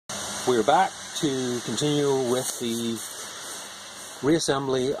We're back to continue with the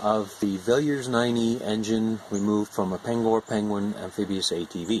reassembly of the Villiers 9E engine removed from a Pengor Penguin amphibious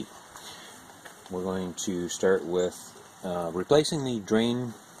ATV. We're going to start with replacing the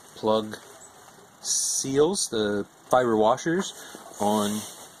drain plug seals, the fiber washers, on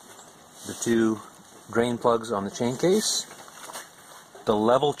the two drain plugs on the chain case, the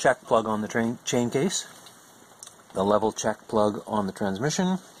level check plug on the chain case, the level check plug on the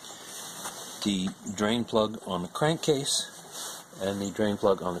transmission, the drain plug on the crankcase, and the drain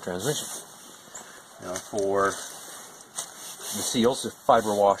plug on the transmission. Now for the seals, the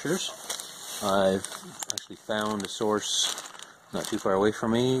fiber washers, I've actually found a source not too far away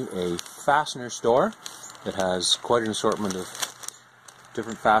from me, a fastener store that has quite an assortment of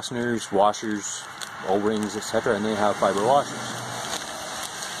different fasteners, washers, O-rings, etc., and they have fiber washers.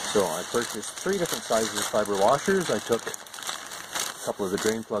 So I purchased 3 different sizes of fiber washers. I took a couple of the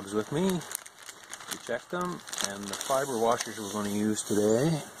drain plugs with me to check them, and the fiber washers we're going to use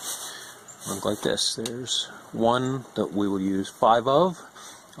today look like this. There's one that we will use 5 of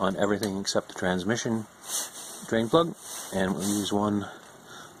on everything except the transmission drain plug, and we'll use one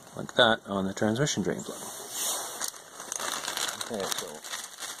like that on the transmission drain plug. Okay, so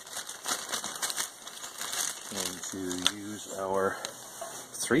I'm going to use our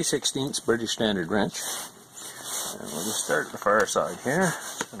 3/16 British Standard wrench, and we'll just start at the far side here.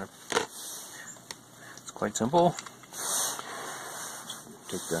 It's quite simple.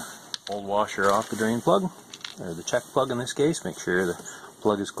 Take the old washer off the drain plug, or the check plug in this case, make sure the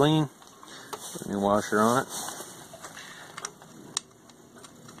plug is clean, put a new washer on it,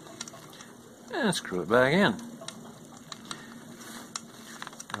 and screw it back in.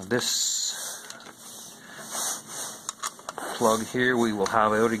 Now this plug here we will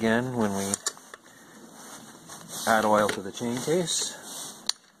have out again when we add oil to the chain case.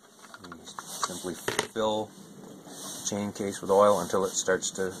 We simply fill the chain case with oil until it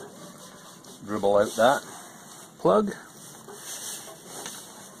starts to dribble out that plug,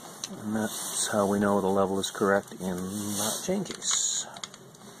 and that's how we know the level is correct in that chain case.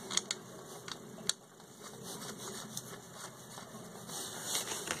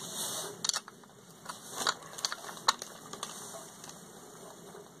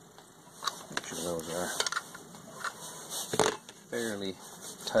 Make sure those are fairly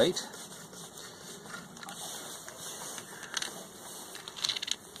tight.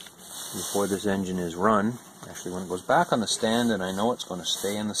 Before this engine is run, actually when it goes back on the stand, and I know it's going to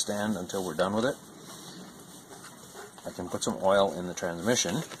stay in the stand until we're done with it, I can put some oil in the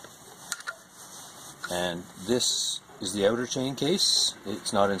transmission. And this is the outer chain case.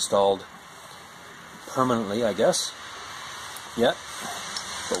 It's not installed permanently, I guess, yet,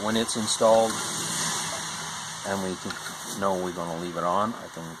 but when it's installed and we can know we're going to leave it on, I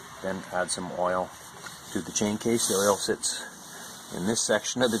can then add some oil to the chain case. The oil sits in this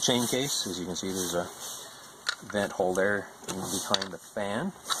section of the chain case. As you can see, there's a vent hole there behind the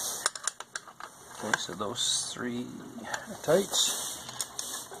fan. Okay, so those 3 are tight.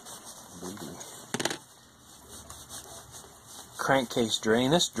 The crankcase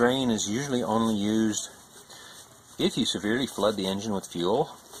drain. This drain is usually only used if you severely flood the engine with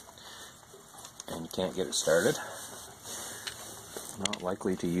fuel and you can't get it started. I'm not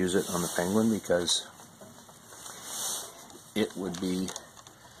likely to use it on the Penguin because it would be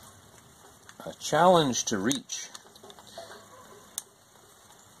a challenge to reach.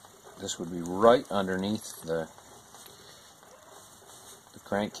 This would be right underneath the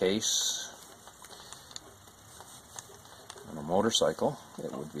crankcase. On a motorcycle,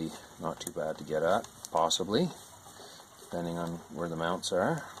 it would be not too bad to get at, possibly, depending on where the mounts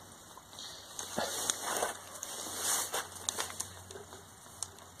are.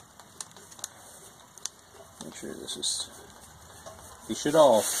 Make sure this is... You should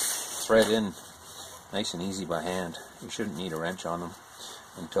all thread in nice and easy by hand. You shouldn't need a wrench on them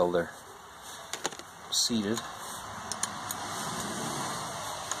until they're seated.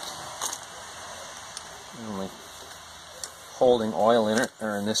 Only holding oil in it,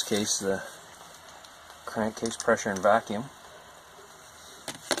 or in this case the crankcase pressure and vacuum.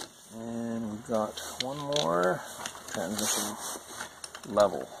 And we've got one more transmission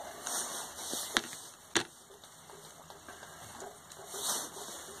level.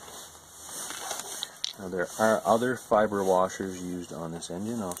 Now there are other fiber washers used on this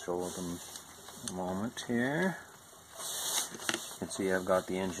engine. I'll show them in a moment here. You can see I've got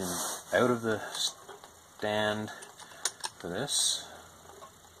the engine out of the stand for this.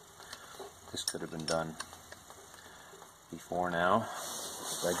 This could have been done before now.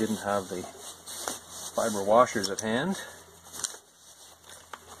 If I didn't have the fiber washers at hand,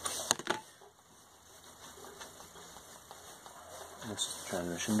 This is the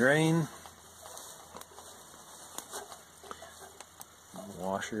transmission drain. The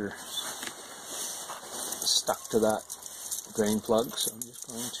washer stuck to that drain plug, so I'm just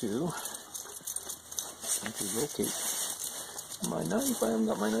going to locate my knife. I haven't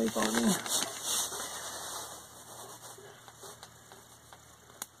got my knife on me.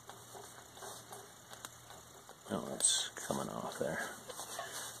 Oh, it's coming off there.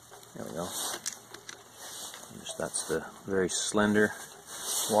 There we go. That's the very slender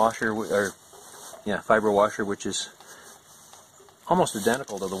washer, or yeah, fiber washer, which is almost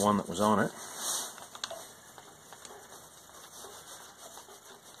identical to the one that was on it.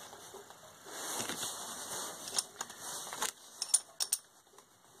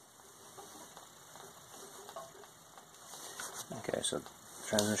 Okay, so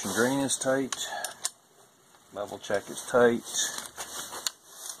transmission drain is tight, level check is tight,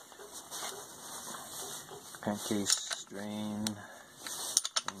 crankcase drain,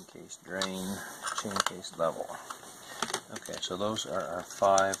 chain case drain, chain case level. Okay, so those are our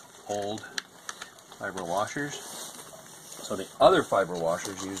 5 old fiber washers. So the other fiber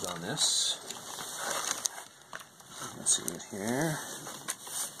washers used on this, let's see it here.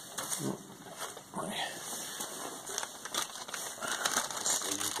 Oh, my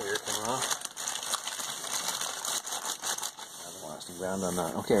sleeve here came off. Another lasting ground on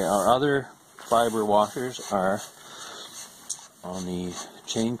that. Okay, our other fiber washers are on the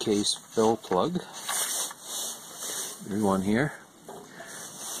chain case fill plug. There's one here.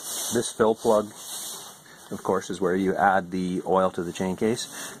 This fill plug, of course, is where you add the oil to the chain case,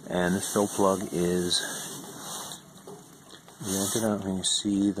 and this fill plug is vented out. You can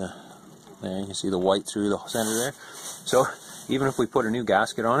see the white through the center there. So even if we put a new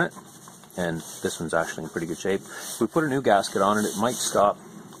gasket on it, and this one's actually in pretty good shape, if we put a new gasket on it, it might stop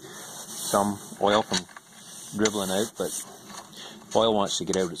some oil from dribbling out, but if oil wants to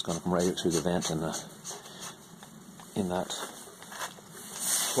get out, it's going to come right out through the vent in that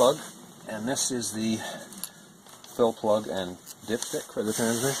plug. And this is the fill plug and dipstick for the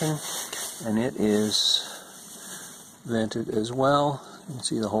transmission, and it is vented as well. You can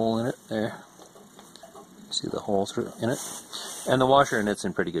see the hole in it there. You can see the hole through in it, and the washer in it's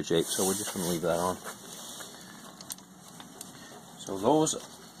in pretty good shape, so we're just going to leave that on. So those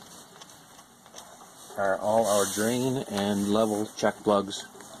are all our drain and level check plugs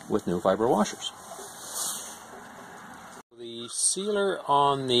with new fiber washers. The sealer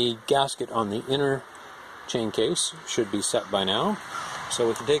on the gasket on the inner chain case should be set by now. So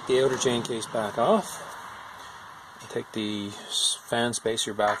we can take the outer chain case back off, take the fan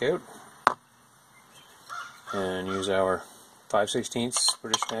spacer back out, and use our 5/16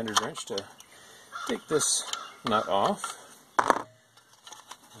 British Standard wrench to take this nut off.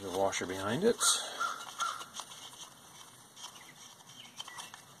 There's a washer behind it.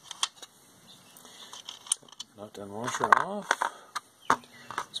 Nut and washer off.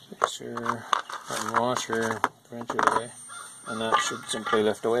 Spacer, nut and washer, wrench it away, and that should simply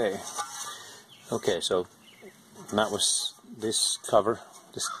lift away. Okay, so that was this cover,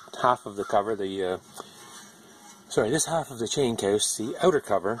 this half of the cover, this half of the chain case, the outer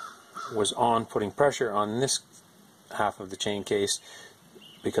cover, was on putting pressure on this half of the chain case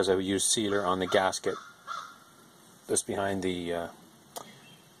because I used sealer on the gasket that's behind the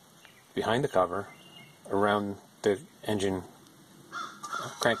cover around the engine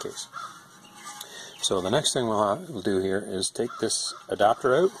crankcase. So the next thing we'll do here is take this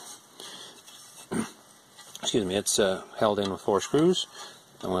adapter out. Excuse me, it's held in with 4 screws,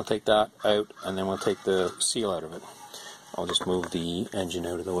 and we'll take that out, and then we'll take the seal out of it. I'll just move the engine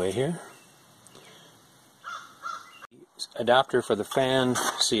out of the way here. The adapter for the fan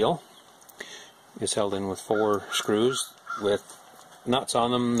seal is held in with 4 screws with nuts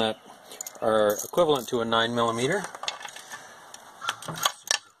on them that are equivalent to a 9mm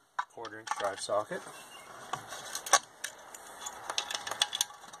 1/4" drive socket.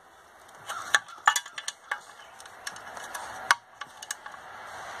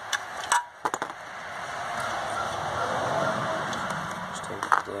 Just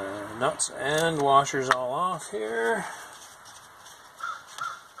take the nuts and washers all off here.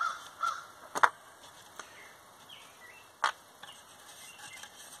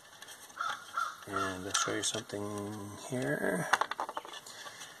 And I'll show you something here.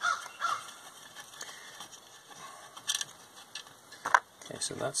 Okay,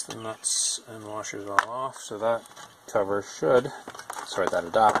 so that's the nuts and washers all off. So that cover should, that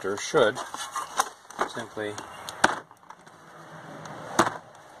adapter should simply,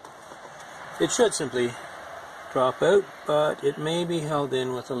 drop out, but it may be held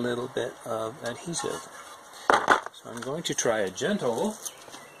in with a little bit of adhesive. So I'm going to try a gentle,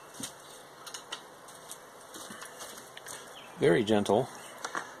 very gentle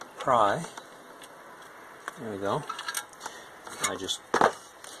pry. There we go. I just put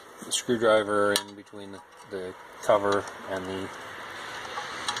the screwdriver in between the cover and the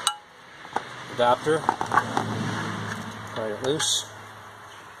adapter. Pry it loose.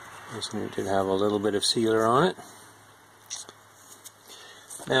 This one did have a little bit of sealer on it.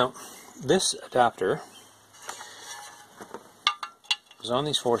 Now, this adapter is on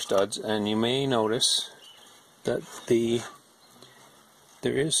these 4 studs, and you may notice that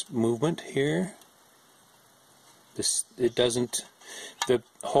there is movement here. The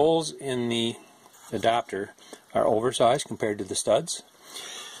holes in the adapter are oversized compared to the studs.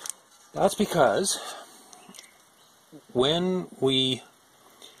 That's because when we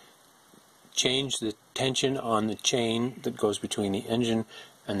change the tension on the chain that goes between the engine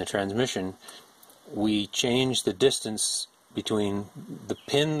and the transmission, we change the distance between the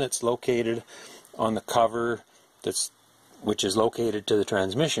pin that's located on the cover which is located to the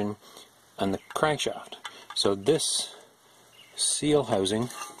transmission and the crankshaft. So this seal housing,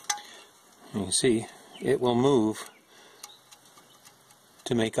 you can see, it will move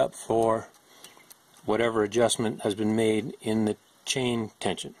to make up for whatever adjustment has been made in the chain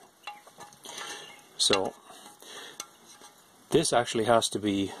tension. So this actually has to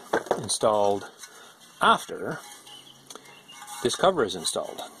be installed after this cover is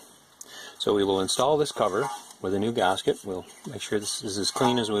installed. So we will install this cover with a new gasket. We'll make sure this is as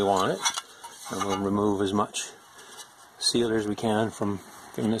clean as we want it, and we'll remove as much sealer as we can from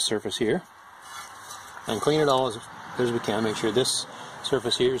this surface here, and clean it all as we can. Make sure this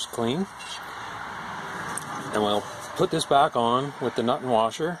surface here is clean, and we'll put this back on with the nut and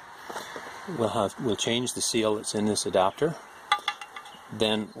washer. We'll change the seal that's in this adapter.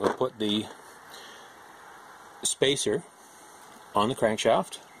 Then we'll put the spacer on the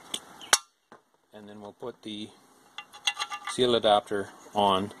crankshaft, and then we'll put the seal adapter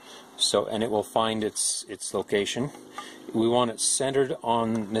on, and it will find its location. We want it centered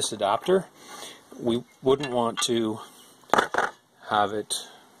on this adapter. We wouldn't want to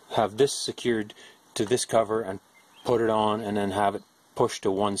have this secured to this cover and put it on and then have it pushed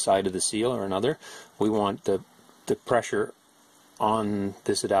to one side of the seal or another. We want the pressure on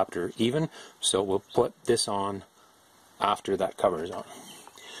this adapter even, so we'll put this on after that cover is on.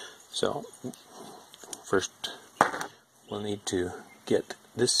 So first we'll need to get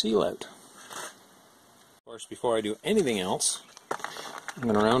this seal out. Of course, before I do anything else, I'm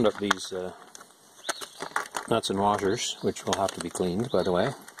going to round up these nuts and washers, which will have to be cleaned, by the way,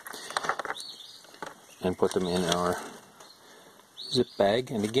 and put them in our zip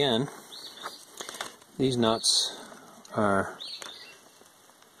bag. And again, these nuts are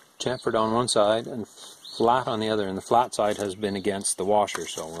chamfered on one side and flat on the other, and the flat side has been against the washer,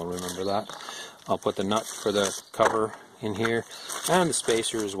 so we'll remember that. I'll put the nut for the cover in here, and the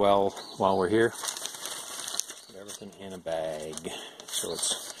spacer as well while we're here. Put everything in a bag so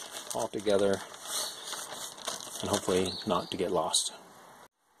it's all together and hopefully not to get lost.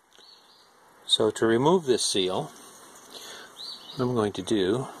 So to remove this seal, what I'm going to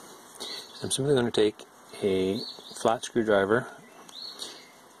do, I'm simply going to take a flat screwdriver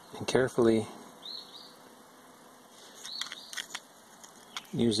and carefully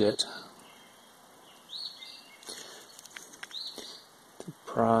use it to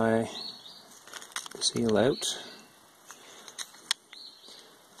pry the seal out,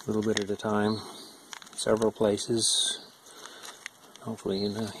 a little bit at a time, several places. Hopefully,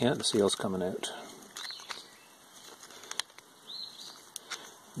 yeah, the seal's coming out.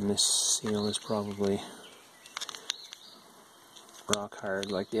 And this seal is probably rock hard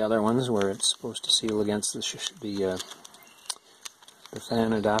like the other ones, where it's supposed to seal against the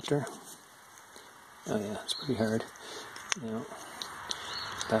fan adapter. Oh yeah, it's pretty hard. Now,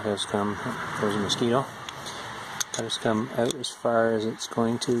 that has come, there's a mosquito. That has come out as far as it's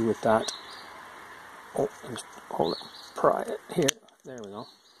going to with that. Oh, just hold it, pry it here. There we go.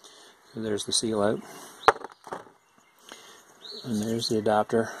 So there's the seal out. And there's the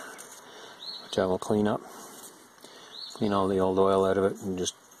adapter, which I will clean up. Clean all the old oil out of it and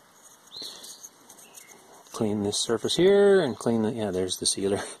just clean this surface here and clean the, yeah, there's the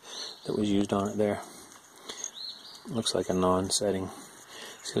sealer that was used on it there. Looks like a non-setting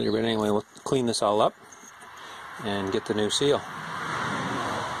sealer, but anyway, we'll clean this all up and get the new seal.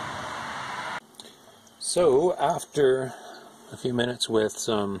 So after a few minutes with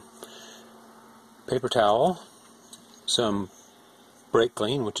some paper towel, some brake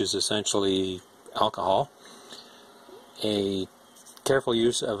clean, which is essentially alcohol, a careful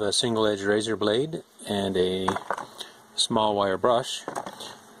use of a single-edged razor blade and a small wire brush,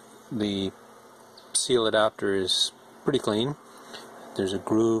 the seal adapter is pretty clean. There's a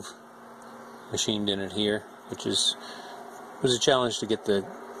groove machined in it here, which was a challenge to get the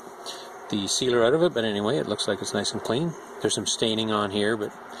sealer out of it, but anyway, it looks like it's nice and clean. There's some staining on here,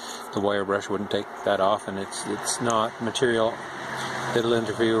 but the wire brush wouldn't take that off, and it's not material that'll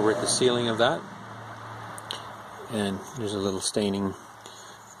interfere with the sealing of that. And there's a little staining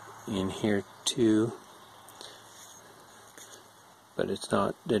in here too, but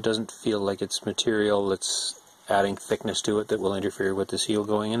it doesn't feel like it's material that's adding thickness to it that will interfere with the seal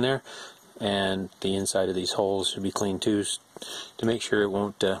going in there. And the inside of these holes should be cleaned too, to make sure it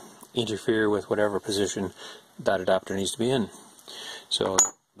won't interfere with whatever position that adapter needs to be in. So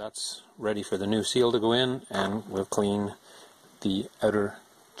that's ready for the new seal to go in, and we'll clean the outer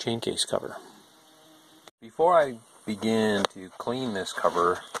chain case cover. Before I begin to clean this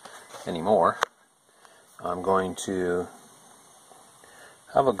cover anymore, I'm going to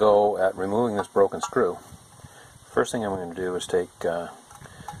have a go at removing this broken screw. First thing I'm going to do is take a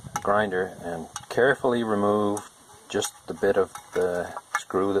grinder and carefully remove just the bit of the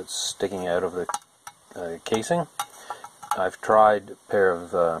screw that's sticking out of the casing. I've tried a pair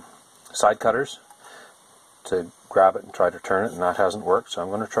of side cutters to grab it and try to turn it, and that hasn't worked, so I'm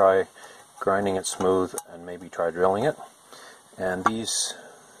going to try grinding it smooth and maybe try drilling it. And these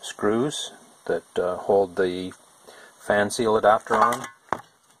screws that hold the fan seal adapter on,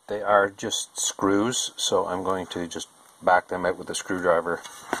 they are just screws, so I'm going to just back them out with a screwdriver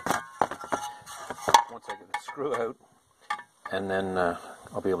once I get the screw out, and then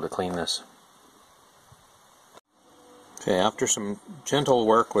I'll be able to clean this. Okay, after some gentle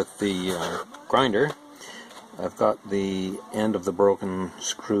work with the grinder, I've got the end of the broken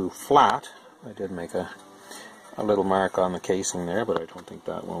screw flat. I did make a little mark on the casing there, but I don't think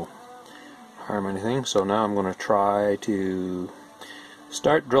that will harm anything. So now I'm going to try to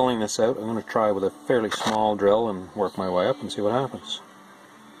start drilling this out. I'm going to try with a fairly small drill and work my way up and see what happens.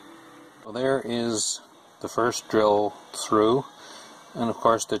 Well, there is the first drill through, and of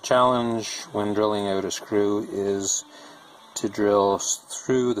course the challenge when drilling out a screw is to drill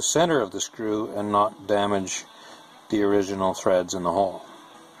through the center of the screw and not damage the original threads in the hole.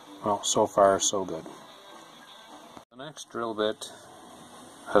 Well, so far so good. The next drill bit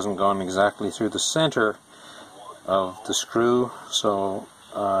hasn't gone exactly through the center of the screw, so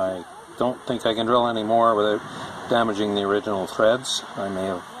I don't think I can drill any more without damaging the original threads. I may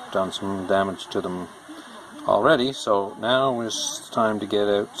have done some damage to them already, so now it's time to get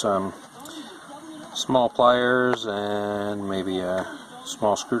out some small pliers and maybe a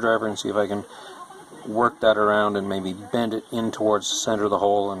small screwdriver and see if I can work that around and maybe bend it in towards the center of the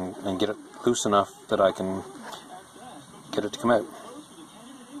hole and get it loose enough that I can get it to come out.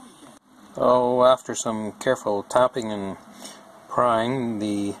 Oh, after some careful tapping and prying,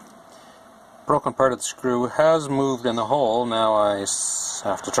 the broken part of the screw has moved in the hole. Now I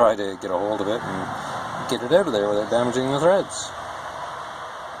have to try to get a hold of it and get it out of there without damaging the threads.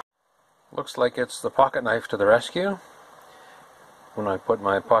 Looks like it's the pocket knife to the rescue. When I put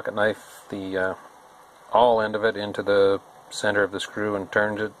my pocket knife, the all end of it into the center of the screw and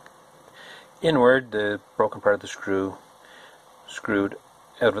turned it inward, the broken part of the screw screwed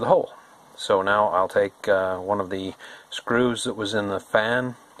out of the hole. So now I'll take one of the screws that was in the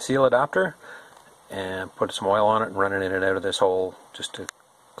fan seal adapter and put some oil on it and run it in and out of this hole just to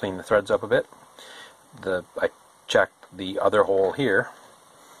clean the threads up a bit. I checked the other hole here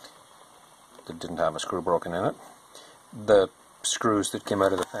that didn't have a screw broken in it. The screws that came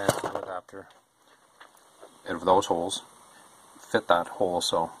out of the fan adapter, out of those holes, fit that hole,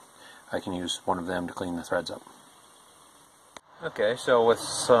 so I can use one of them to clean the threads up. Okay, so with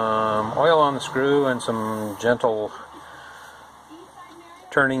some oil on the screw and some gentle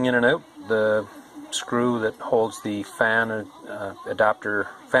turning in and out, the screw that holds the fan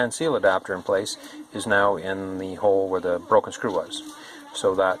fan seal adapter in place is now in the hole where the broken screw was.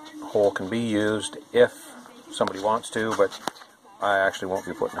 So that hole can be used if somebody wants to, but I actually won't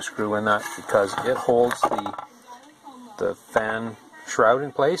be putting a screw in that because it holds the fan shroud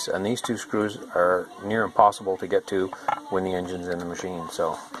in place, and these two screws are near impossible to get to when the engine's in the machine,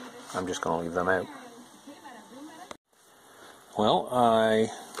 so I'm just going to leave them out. Well, I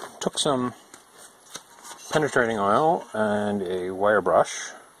took some penetrating oil and a wire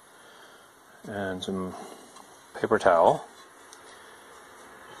brush and some paper towel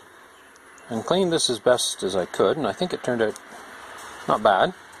and cleaned this as best as I could, and I think it turned out not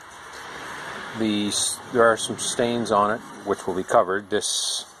bad. There are some stains on it which will be covered.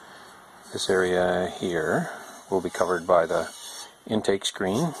 This area here will be covered by the intake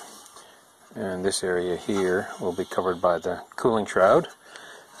screen, and this area here will be covered by the cooling shroud,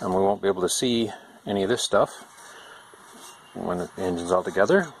 and we won't be able to see any of this stuff when the engine's all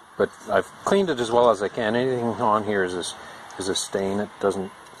together. But I've cleaned it as well as I can. Anything on here is a stain. It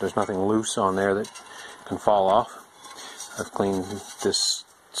doesn't. There's nothing loose on there that can fall off. I've cleaned this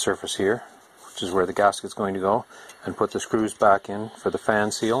surface here, which is where the gasket's going to go, and put the screws back in for the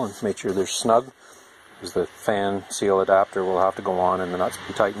fan seal and make sure they're snug, because the fan seal adapter will have to go on and the nuts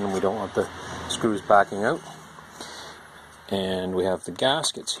be tightened, and we don't want the screws backing out. And we have the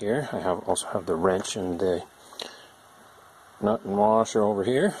gaskets here. I also have the wrench and the nut and washer over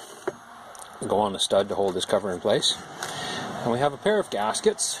here. They go on the stud to hold this cover in place. And we have a pair of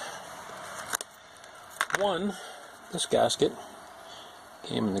gaskets. One, this gasket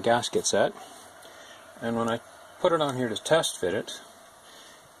came in the gasket set, and when I put it on here to test fit it,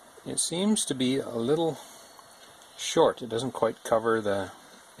 it seems to be a little short. It doesn't quite cover the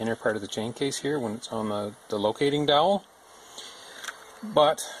inner part of the chain case here when it's on the locating dowel.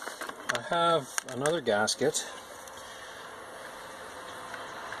 But I have another gasket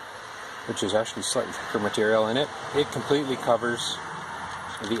which is actually slightly thicker material in it. It completely covers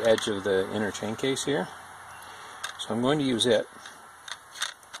the edge of the inner chain case here. So I'm going to use it,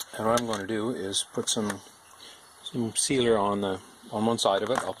 and what I'm going to do is put some sealer on one side of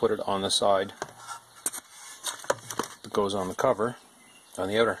it. I'll put it on the side that goes on the cover, on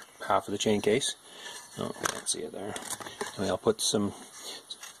the outer half of the chain case. Oh, I can't see it there. Anyway, I'll put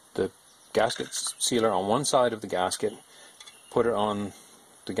the gasket sealer on one side of the gasket, put it on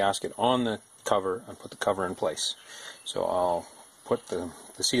the gasket on the cover, and put the cover in place. So I'll put the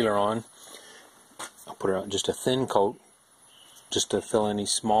sealer on. I'll put it on just a thin coat, just to fill any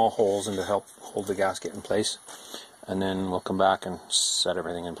small holes and to help hold the gasket in place, and then we'll come back and set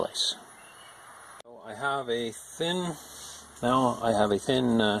everything in place. So I have a thin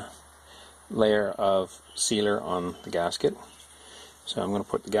layer of sealer on the gasket. So I'm going to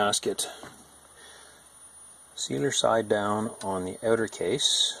put the gasket sealer side down on the outer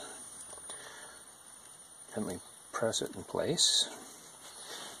case. Gently press it in place.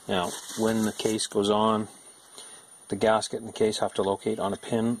 Now, when the case goes on, the gasket and the case have to locate on a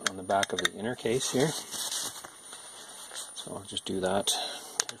pin on the back of the inner case here. So I'll just do that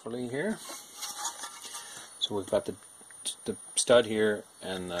carefully here. So we've got the stud here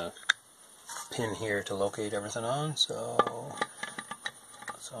and the pin here to locate everything on. So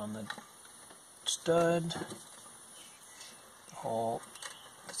it's on the stud. The hole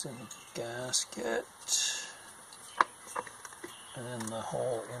is in the gasket, and then the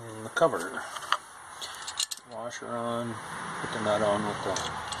hole in the cover. Washer on, put the nut on with the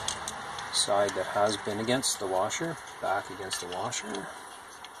side that has been against the washer, back against the washer.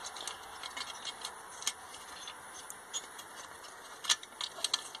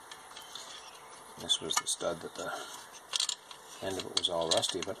 This was the stud that the end of it was all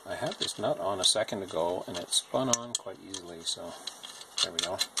rusty, but I had this nut on a second ago and it spun on quite easily, so there we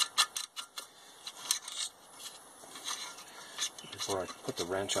go. Before I put the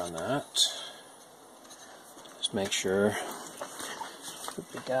wrench on that, just make sure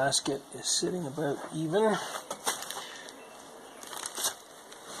that the gasket is sitting about even.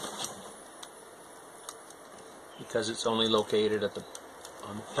 Because it's only located on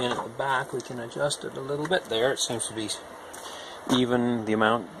the pin at the back, we can adjust it a little bit there. It seems to be even the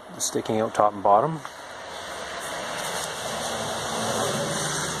amount sticking out top and bottom.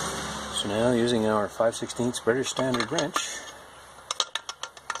 So now, using our 5/16 British Standard wrench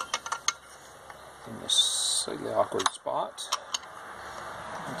in this slightly awkward spot,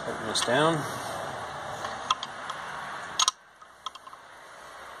 I'll tighten this down.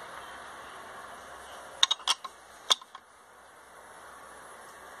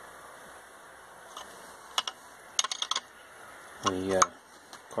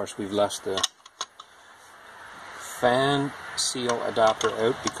 Of course, we've left the fan seal adapter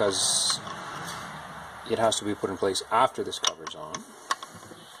out because it has to be put in place after this cover's on.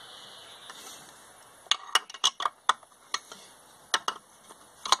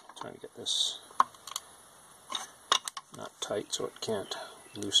 Trying to get this not tight so it can't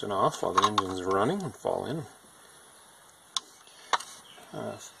loosen off while the engine's running and fall in.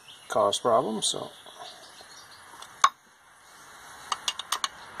 Cause problems, so.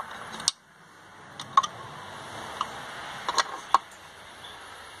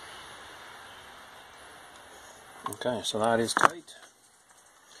 Okay, so that is tight.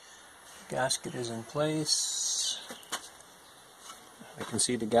 The gasket is in place. I can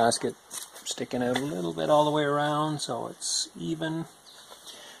see the gasket sticking out a little bit all the way around, so it's even.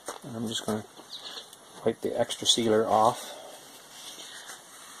 And I'm just going to wipe the extra sealer off.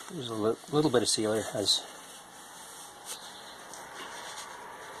 There's a little bit of sealer has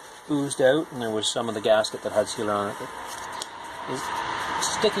oozed out, and there was some of the gasket that had sealer on it that is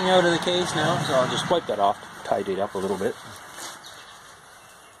sticking out of the case now, so I'll just wipe that off to tidy it up a little bit.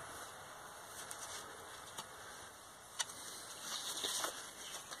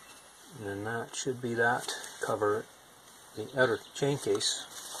 And then that should be that. Cover the outer chain case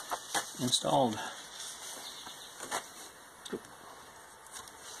installed.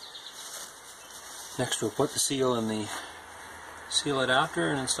 Next we'll put the seal in the seal adapter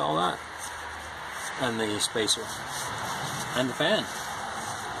and install that, and the spacer and the fan.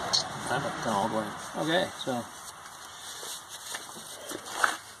 Okay, so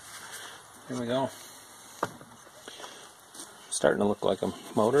here we go. Starting to look like a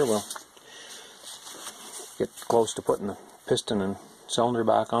motor. We'll get close to putting the piston and cylinder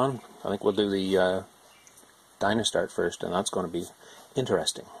back on. I think we'll do the Dynastart first, and that's going to be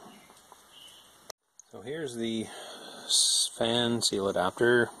interesting. So here's the fan seal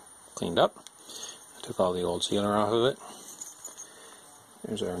adapter cleaned up. I took all the old sealer off of it.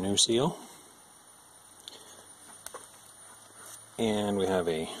 Here's our new seal. And we have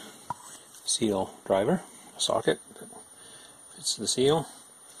a seal driver, a socket that fits the seal.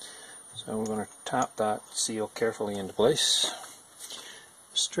 So we're going to tap that seal carefully into place,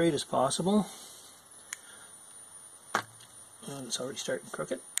 straight as possible. And it's already starting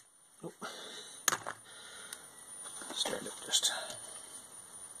crooked. Nope. Start it just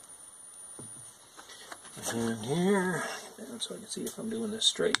and here, so I can see if I'm doing this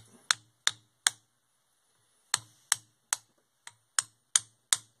straight.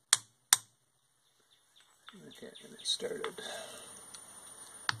 Okay, and it started.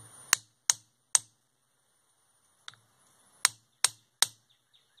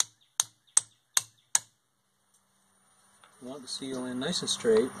 I want the seal in nice and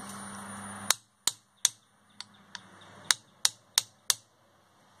straight.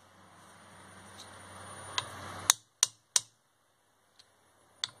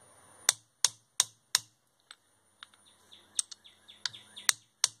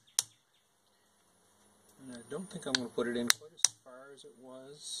 And I don't think I'm going to put it in quite as far as it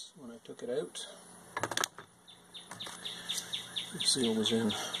was when I took it out. The seal was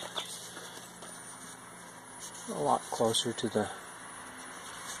in a lot closer to the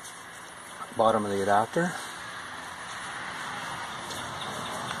bottom of the adapter.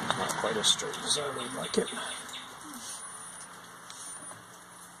 Not quite as straight as I would like it.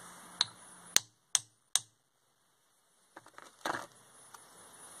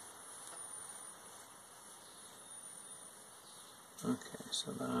 Okay,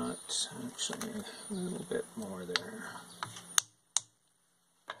 so that's actually a little bit more there.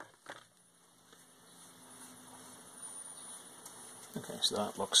 Okay, so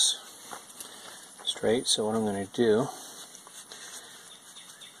that looks straight. So what I'm going to do,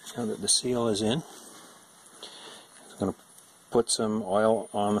 now that the seal is in, I'm going to put some oil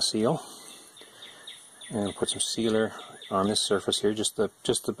on the seal and put some sealer on this surface here, just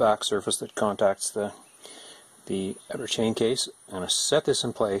the back surface that contacts the outer chain case. I'm going to set this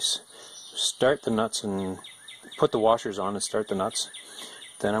in place, start the nuts and put the washers on and start the nuts.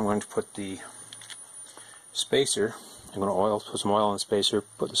 Then I'm going to put the spacer. I'm going to put some oil on the spacer,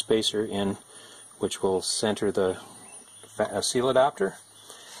 put the spacer in, which will center the seal adapter,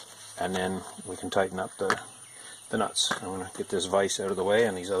 and then we can tighten up the nuts. I'm going to get this vise out of the way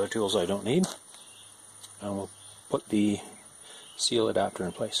and these other tools I don't need, and we'll put the seal adapter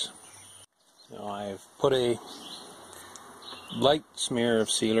in place. Now I've put a light smear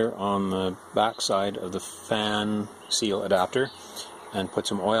of sealer on the back side of the fan seal adapter and put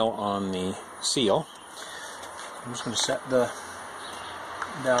some oil on the seal. I'm just going to set the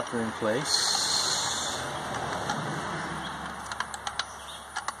adapter in place.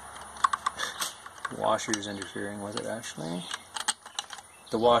 The washer is interfering with it actually.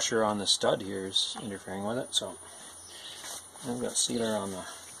 The washer on the stud here is interfering with it, so I've got sealer on the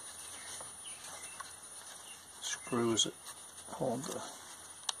screws that hold the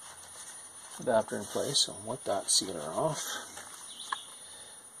adapter in place, so I'll wipe that sealer off.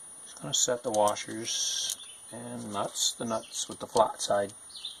 Just going to set the washers and the nuts with the flat side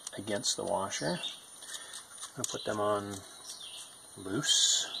against the washer. I'm going to put them on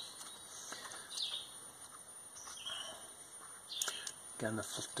loose. Again,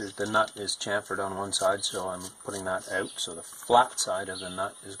 the nut is chamfered on one side, so I'm putting that out, so the flat side of the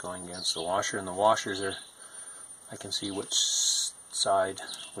nut is going against the washer, and the washers are, I can see which side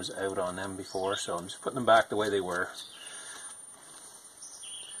was out on them before, so I'm just putting them back the way they were.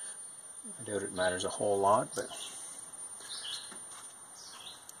 I doubt it matters a whole lot, but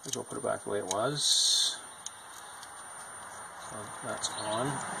as well put it back the way it was. So that's on.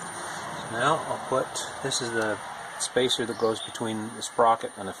 Now I'll put, this is the spacer that goes between the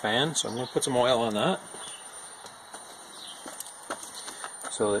sprocket and the fan, so I'm going to put some oil on that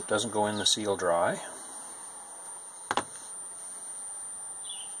so it doesn't go in the seal dry.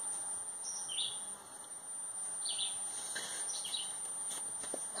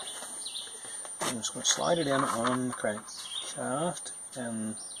 I'm just going to slide it in on the crankshaft,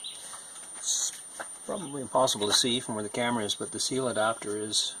 and it's probably impossible to see from where the camera is, but the seal adapter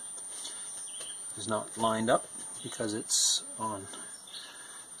is not lined up because it's on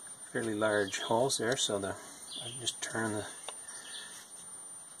fairly large holes there. So I just turn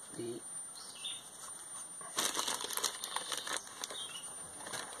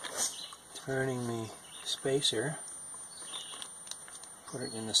turning the spacer, put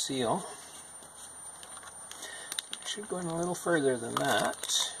it in the seal. It should go in a little further than that.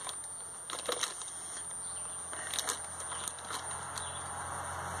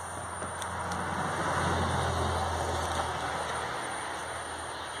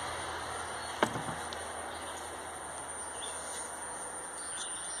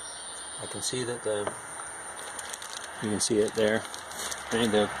 I can see that you can see it there.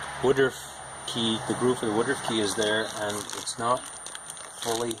 And the Woodruff key, the groove for the Woodruff key is there, and it's not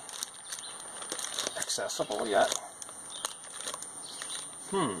fully accessible yet.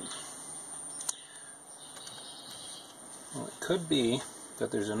 Well, it could be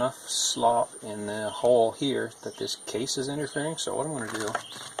that there's enough slop in the hole here that this case is interfering. So what I'm going to do is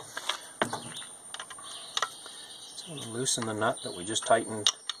I'm going to loosen the nut that we just tightened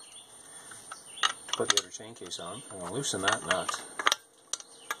to put the other chain case on. I'm going to loosen that nut.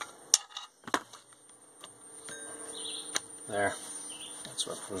 There. That's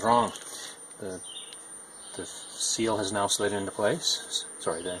what was wrong. The seal has now slid into place.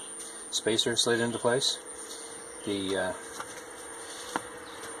 Sorry, the spacer slid into place. The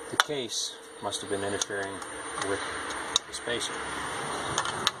case must have been interfering with the spacer.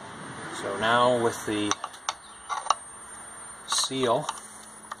 So now with the seal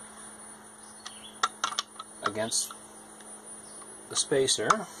against the spacer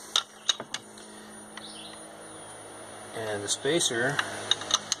and the spacer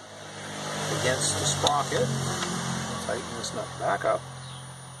against the sprocket, I'll tighten this nut back up.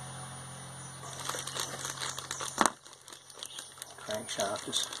 Crankshaft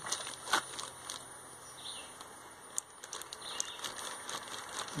is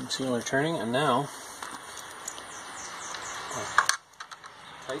and the seal are turning, and now I'll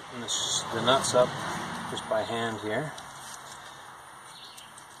tighten the nuts up just by hand here,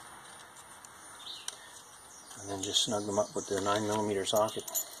 and then just snug them up with the 9mm socket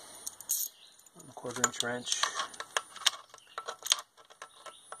on the 1/4" wrench.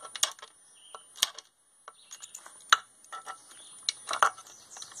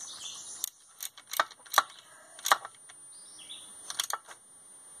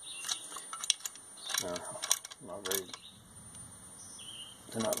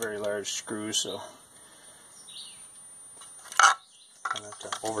 They're not very large screws, so I'm going to have to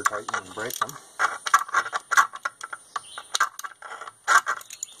over tighten and break them.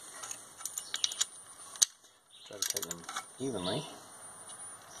 Try to tighten them evenly.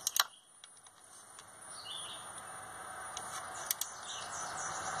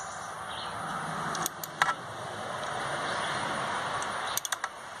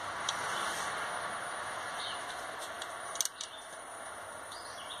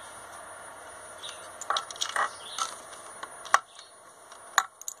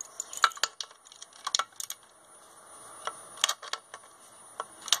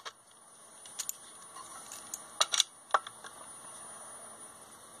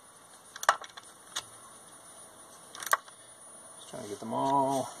 Trying to get them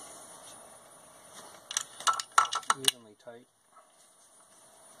all evenly tight.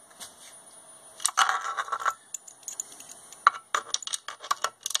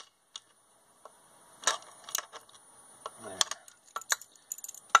 There.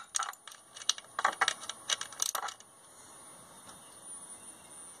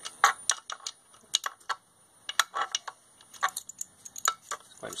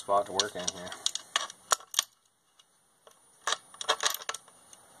 It's quite a spot to work in here.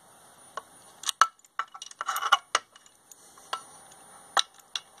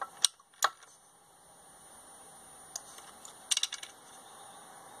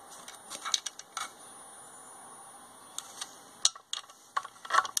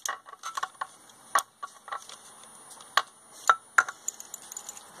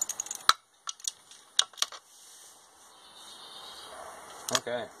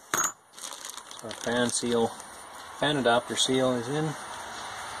 Okay, so our fan adapter seal is in.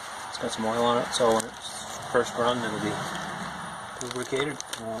 It's got some oil on it, so when it's first run it'll be lubricated.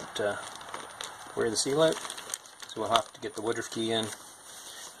 It won't wear the seal out, so we'll have to get the Woodruff key in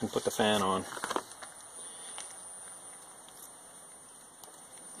and put the fan on.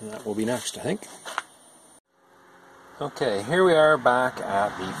 And that will be next, I think. Okay, here we are back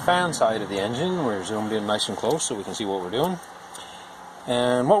at the fan side of the engine. We're zoomed in nice and close so we can see what we're doing.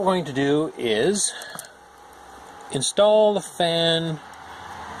 And what we're going to do is install the fan.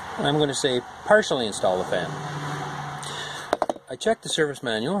 I'm going to say partially install the fan. I checked the service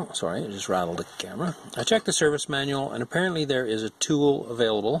manual. Sorry, I just rattled the camera. I checked the service manual, and apparently there is a tool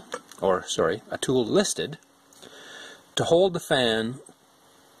available, or sorry, a tool listed to hold the fan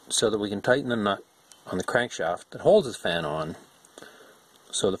so that we can tighten the nut on the crankshaft that holds the fan on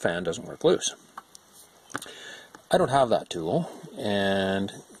so the fan doesn't work loose. I don't have that tool,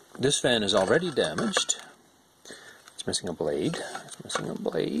 and this fan is already damaged. It's missing a blade. It's missing a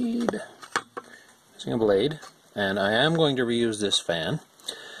blade. Missing a blade. And I am going to reuse this fan.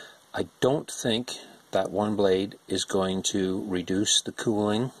 I don't think that one blade is going to reduce the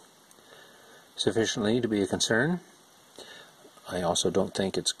cooling sufficiently to be a concern. I also don't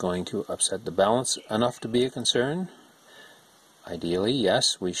think it's going to upset the balance enough to be a concern. Ideally,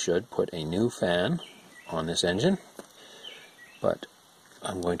 yes, we should put a new fan on this engine, but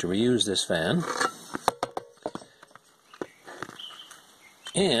I'm going to reuse this fan.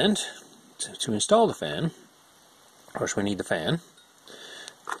 And to install the fan, of course we need the fan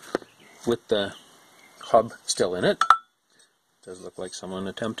with the hub still in it. It does look like someone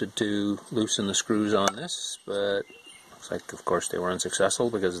attempted to loosen the screws on this, but looks like of course they were unsuccessful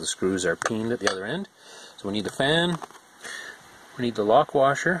because the screws are peened at the other end. So we need the fan, we need the lock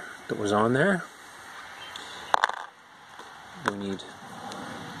washer that was on there, we need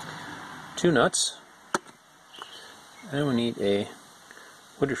 2 nuts, and we need a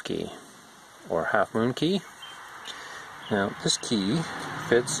Woodruff key or half moon key. Now this key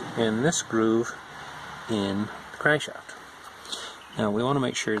fits in this groove in the crankshaft. Now we want to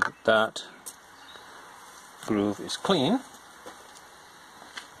make sure that that groove is clean.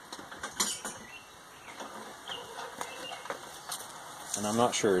 And I'm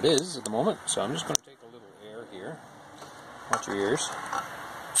not sure it is at the moment, so I'm just going to take a little air here. Watch your ears.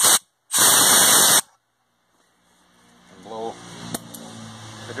 And blow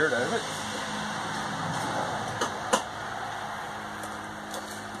the dirt out of it.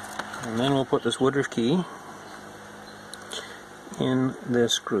 And then we'll put this Woodruff key in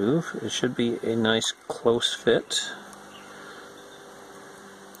this groove. It should be a nice close fit.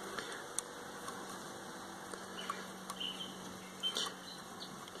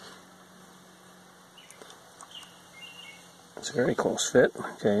 It's a very close fit.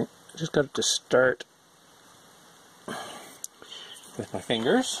 Okay, just got to start with my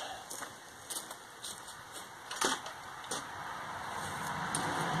fingers.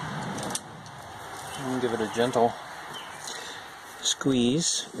 And give it a gentle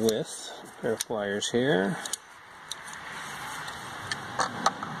squeeze with a pair of pliers here.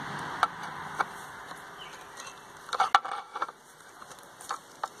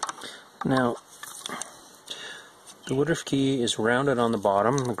 Now, the Woodruff key is rounded on the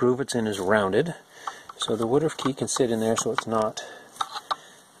bottom. The groove it's in is rounded, so the Woodruff key can sit in there so it's not,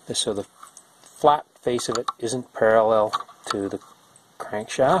 so the flat face of it isn't parallel to the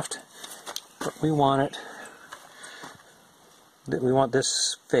crankshaft. But we want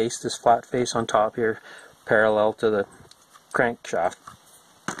this face, this flat face on top here, parallel to the crankshaft,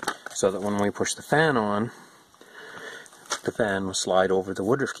 so that when we push the fan on, the fan will slide over the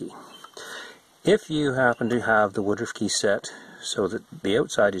Woodruff key. If you happen to have the Woodruff key set so that the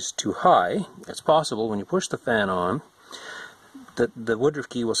outside is too high, it's possible when you push the fan on that the Woodruff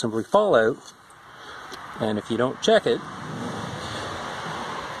key will simply fall out, and if you don't check it,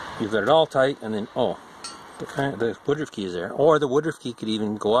 you've got it all tight, and then, oh, the Woodruff key is there. Or the Woodruff key could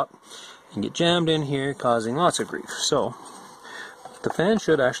even go up and get jammed in here, causing lots of grief. So, the fan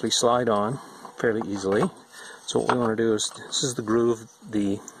should actually slide on fairly easily. So what we want to do is, this is the groove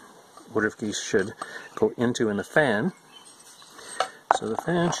the Woodruff key should go into in the fan. So the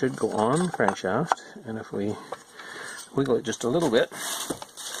fan should go on the crankshaft, and if we wiggle it just a little bit,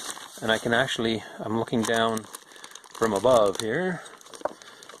 and I can actually, I'm looking down from above here,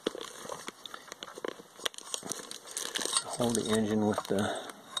 hold the engine with the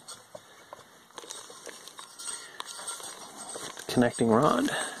connecting rod.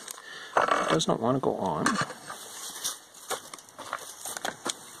 It does not want to go on.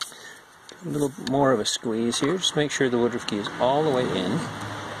 A little more of a squeeze here, just make sure the Woodruff key is all the way in.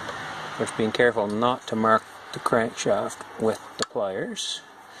 course, being careful not to mark the crankshaft with the pliers.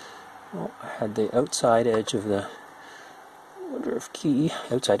 Oh, I had the outside edge of the Woodruff key,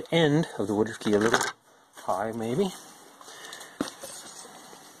 outside end of the Woodruff key a little high maybe.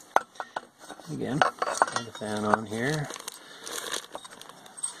 Again, turn the fan on here.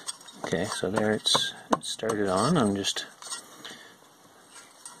 Okay, so there it's started on. I'm just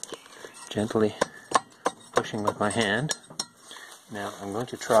gently pushing with my hand. Now I'm going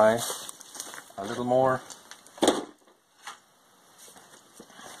to try a little more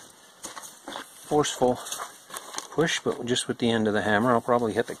forceful push, but just with the end of the hammer. I'll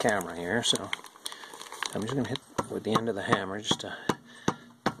probably hit the camera here, so I'm just going to hit with the end of the hammer just to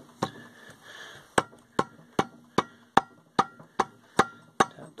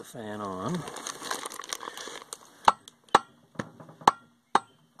tap the fan on.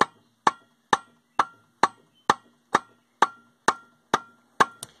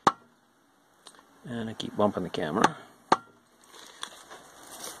 And I keep bumping the camera.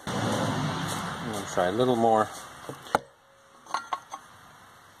 I'm going to try a little more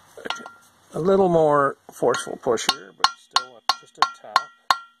forceful push here, but still just a tap.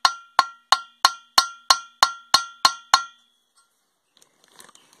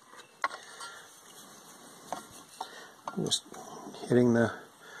 I'm just hitting the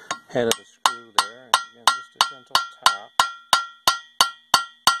head of the screw there, and again just a gentle tap.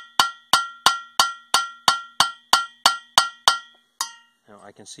 Now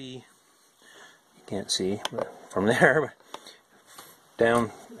I can see, you can't see from there, but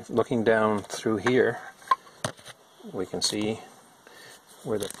down, looking down through here, we can see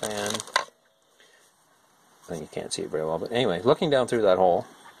where the fan, I think you can't see it very well, but anyway, looking down through that hole,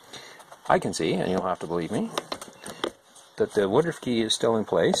 I can see, and you'll have to believe me, that the Woodruff key is still in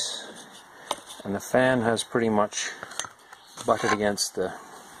place, and the fan has pretty much butted against the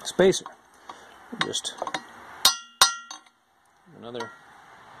spacer. Just another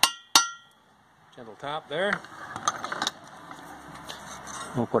gentle tap there.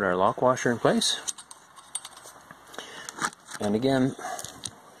 We'll put our lock washer in place, and again,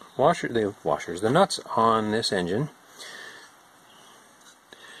 the nuts on this engine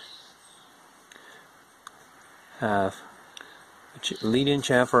have a lead-in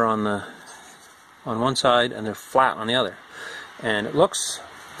chamfer on one side, and they're flat on the other. And it looks,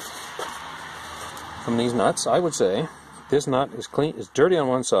 from these nuts, I would say this nut is clean, is dirty on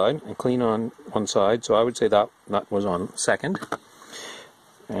one side and clean on one side. So I would say that nut was on second.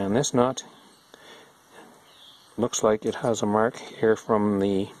 And this nut looks like it has a mark here from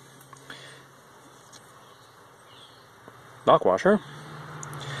the lock washer.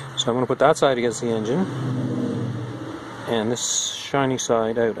 So I'm going to put that side against the engine, and this shiny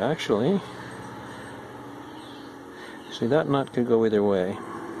side out. Actually, see, that nut could go either way.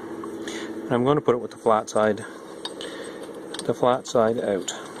 And I'm going to put it with the flat side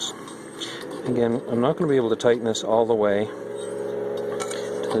out. Again, I'm not going to be able to tighten this all the way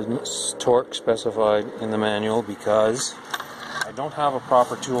to the torque specified in the manual because I don't have a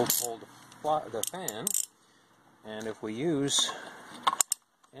proper tool to hold the fan, and if we use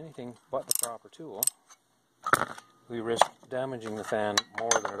anything but the proper tool, we risk damaging the fan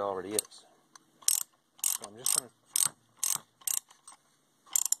more than it already is. So I'm just going to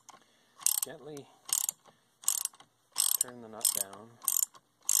gently turn the nut down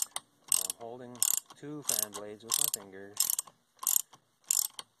while I'm holding two fan blades with my fingers.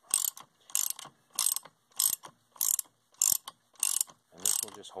 And this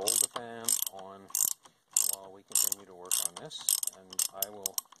will just hold the fan on while we continue to work on this, and I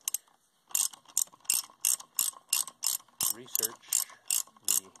will research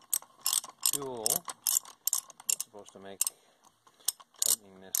the tool that's supposed to make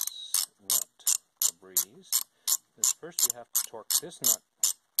tightening this nut a breeze. Because first we have to torque this nut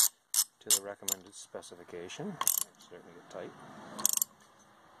to the recommended specification. It's starting to get tight.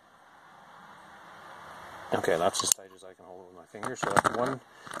 Okay, that's as tight as I can hold it with my finger. So that's one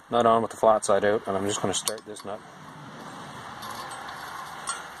nut on with the flat side out, and I'm just going to start this nut.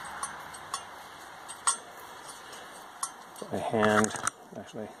 Put my hand,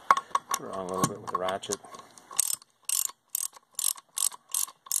 actually put it on a little bit with the ratchet,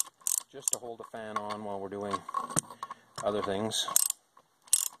 just to hold the fan on while we're doing other things.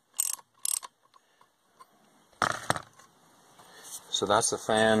 So that's the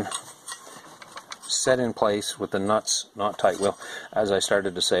fan set in place with the nuts not tight. Well, as I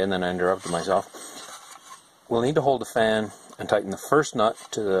started to say, and then I interrupted myself, we'll need to hold the fan and tighten the first nut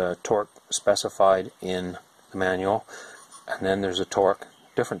to the torque specified in the manual, and then there's a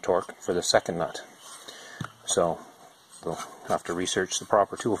different torque for the second nut. So we'll have to research the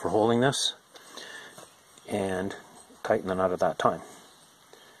proper tool for holding this and tighten the nut at that time.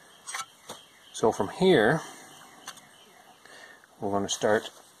 So from here, we're going to start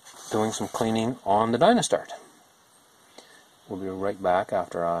doing some cleaning on the Dynastart. We'll be right back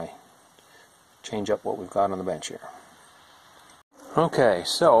after I change up what we've got on the bench here. Okay,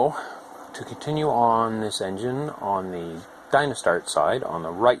 so to continue on this engine on the Dynastart side, on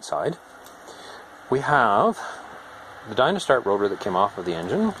the right side, we have the Dynastart rotor that came off of the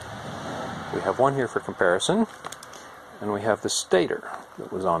engine. We have one here for comparison, and we have the stator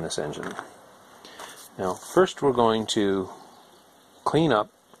that was on this engine. Now, first we're going to clean up,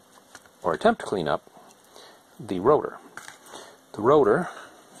 or attempt to clean up, the rotor. The rotor,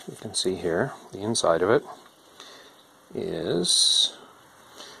 you can see here, the inside of it is,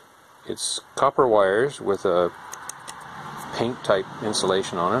 it's copper wires with a paint type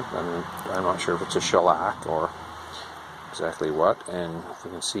insulation on it. I mean, I'm not sure if it's a shellac or exactly what, and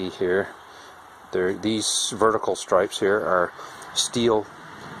you can see here, these vertical stripes here are steel,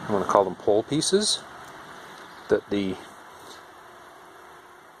 I'm going to call them pole pieces, that the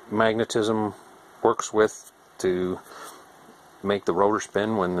magnetism works with to make the rotor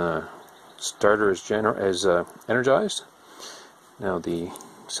spin when the starter is energized. Now the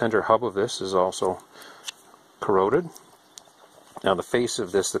center hub of this is also corroded. Now the face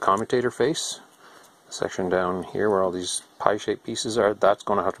of this, the commutator face, the section down here where all these pie-shaped pieces are, that's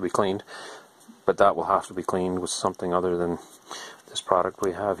going to have to be cleaned, but that will have to be cleaned with something other than this product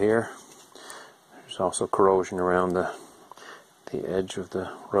we have here. There's also corrosion around the edge of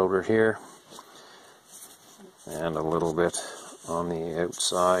the rotor here, and a little bit on the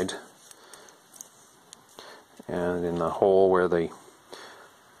outside, and in the hole where the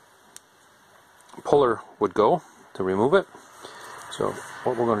puller would go to remove it. So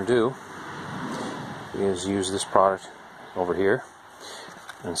what we're going to do is use this product over here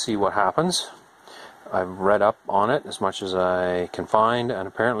and see what happens. I've read up on it as much as I can find, and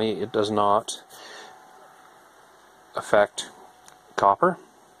apparently it does not affect copper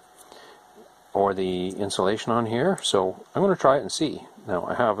or the insulation on here, so I'm going to try it and see. Now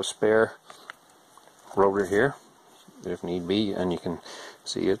I have a spare rotor here if need be, and you can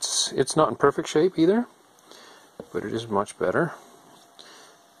see it's not in perfect shape either, but it is much better.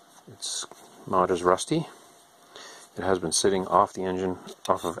 It's not as rusty. It has been sitting off the engine,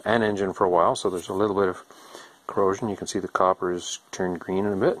 off of an engine for a while, so there's a little bit of corrosion. You can see the copper is turned green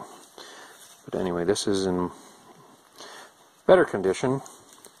in a bit, but anyway, this is in better condition,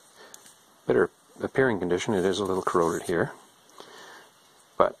 better appearing condition. It is a little corroded here,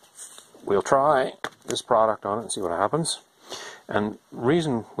 but we'll try this product on it and see what happens. And the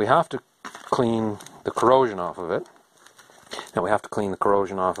reason we have to clean the corrosion off of it, now we have to clean the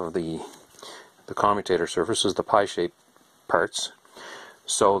corrosion off of the commutator surfaces, the pie-shaped parts,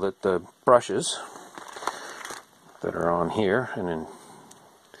 so that the brushes that are on here and in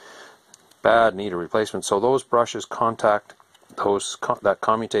bad need of replacement, so those brushes contact that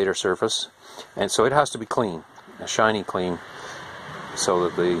commutator surface, and so it has to be clean, a shiny clean, so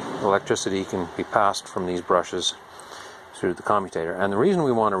that the electricity can be passed from these brushes through the commutator. And the reason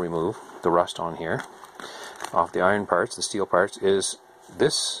we want to remove the rust on here off the iron parts, the steel parts, is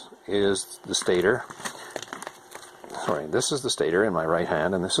this is the stator. Sorry, this is the stator in my right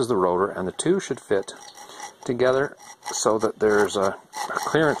hand, and this is the rotor, and the two should fit together so that there's a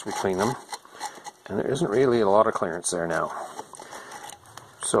clearance between them, and there isn't really a lot of clearance there now.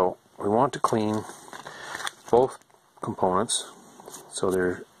 So we want to clean both components so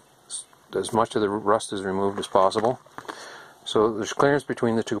as much of the rust is removed as possible, so there's clearance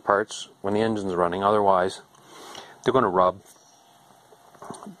between the two parts when the engine's running. Otherwise they're going to rub.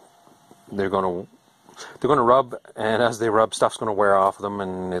 They're going to rub, and as they rub, stuff's going to wear off them,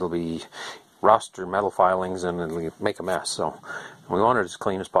 and it'll be rust or metal filings, and it'll make a mess. So we want it as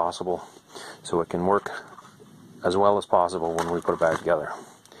clean as possible so it can work as well as possible when we put it back together.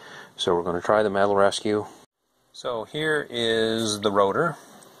 So we're going to try the metal rescue. So here is the rotor,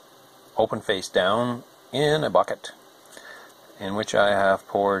 open face down, in a bucket in which I have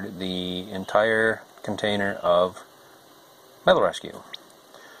poured the entire container of metal rescue.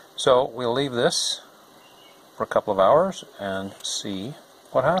 So we'll leave this for a couple of hours and see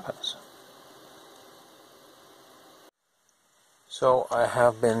what happens. So I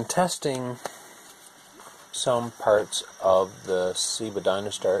have been testing some parts of the SEBA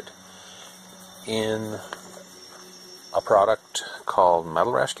Dynastart in a product called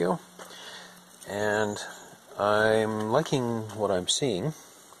Metal Rescue, and I'm liking what I'm seeing.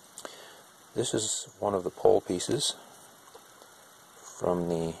 This is one of the pole pieces from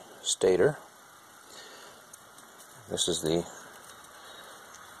the stator. This is the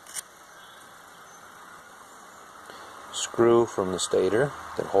screw from the stator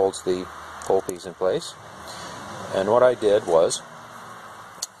that holds the pole piece in place. And what I did was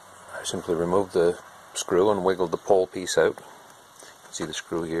I simply removed the screw and wiggled the pole piece out. You can see the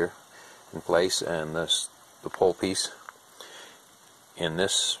screw here in place, and the pole piece in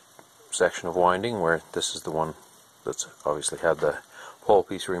this section of winding, where this is the one that's obviously had the pole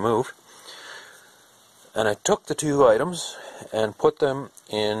piece removed. And I took the two items and put them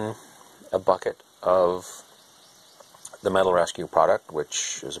in a bucket of the Metal Rescue product,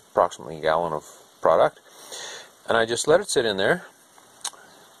 which is approximately a gallon of product, and I just let it sit in there,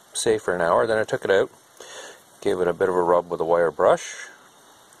 say for an hour. Then I took it out, gave it a bit of a rub with a wire brush,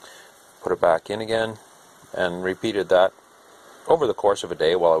 put it back in again, and repeated that over the course of a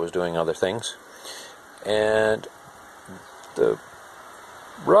day while I was doing other things. And the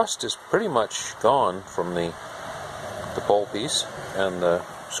rust is pretty much gone from the pole piece, and the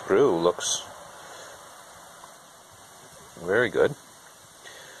screw looks very good.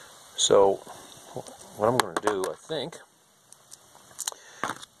 So what I'm going to do, I think,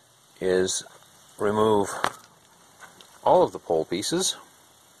 is remove all of the pole pieces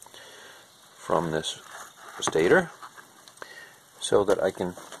from this stator so that I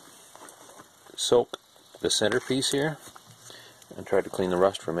can soak the centerpiece here and try to clean the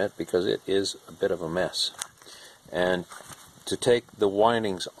rust from it, because it is a bit of a mess. And to take the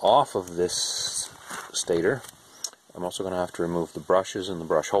windings off of this stator, I'm also going to have to remove the brushes and the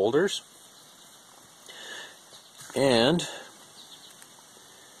brush holders. And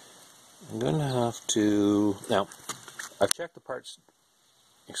I'm going to have to... Now, I've checked the parts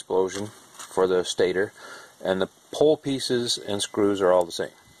explosion for the stator, and the pole pieces and screws are all the same.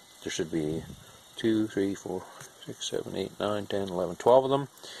 There should be 2, 3, 4, 6, 7, 8, 9, 10, 11, 12 of them,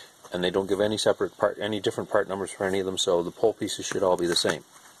 and they don't give any separate part, any different part numbers for any of them, so the pole pieces should all be the same.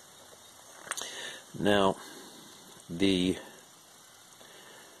 Now, the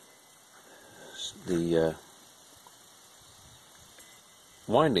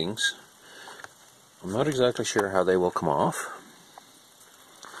windings, I'm not exactly sure how they will come off,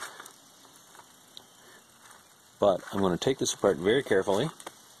 but I'm going to take this apart very carefully,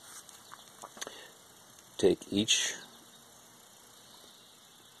 take each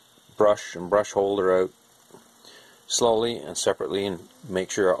brush and brush holder out slowly and separately, and make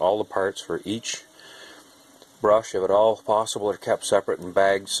sure all the parts for each brush, if at all possible, are kept separate and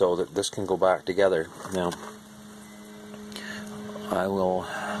bagged so that this can go back together. Now, I will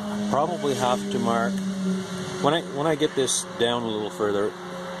probably have to mark, when I get this down a little further,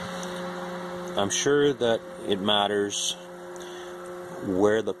 I'm sure that it matters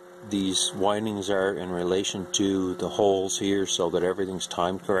where these windings are in relation to the holes here, so that everything's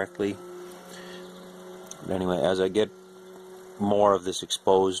timed correctly. But anyway, as I get more of this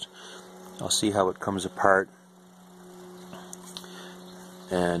exposed, I'll see how it comes apart,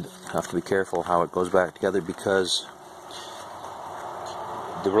 and have to be careful how it goes back together, because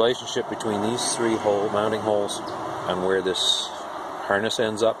the relationship between these three mounting holes and where this harness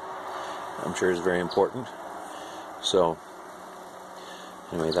ends up, I'm sure is very important. So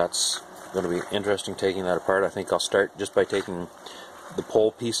anyway, that's going to be interesting, taking that apart. I think I'll start just by taking the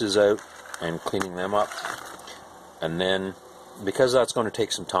pole pieces out and cleaning them up, and then, because that's going to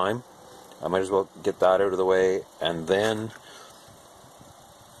take some time, I might as well get that out of the way, and then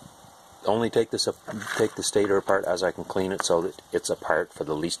only take the stator apart as I can clean it, so that it's apart for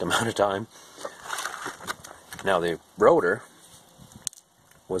the least amount of time. Now, the rotor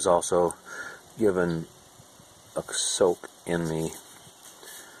was also given a soak in the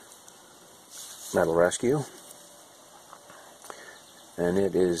Metal Rescue, and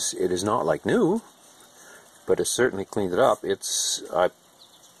it is not like new, but it's certainly cleaned it up. I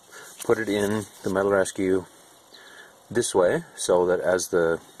put it in the Metal Rescue this way, so that as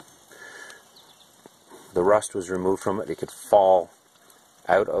the rust was removed from it, it could fall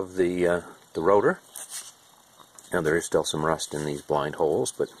out of the rotor. Now, there is still some rust in these blind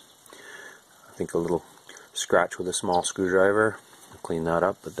holes, but I think a little scratch with a small screwdriver will clean that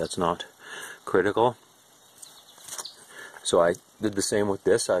up, but that's not critical. So I did the same with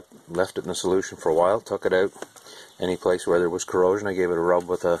this. I left it in a solution for a while, took it out. Any place where there was corrosion, I gave it a rub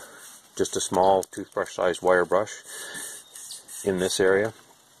with just a small toothbrush-sized wire brush in this area.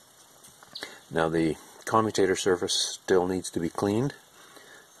 Now, the commutator surface still needs to be cleaned.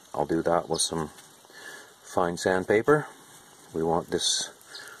 I'll do that with some fine sandpaper. We want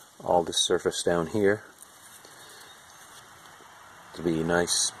all this surface down here to be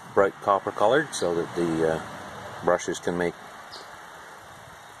nice bright copper colored, so that the brushes can make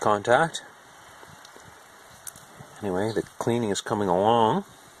contact. Anyway, the cleaning is coming along,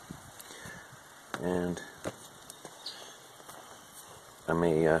 and I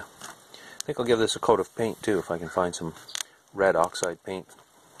think I'll give this a coat of paint too, if I can find some red oxide paint.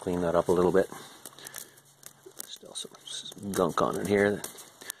 Clean that up a little bit. Still some gunk on it here that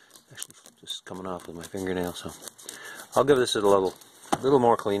actually just coming off with my fingernail, so I'll give this a little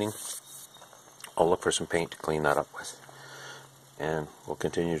more cleaning. I'll look for some paint to clean that up with, and we'll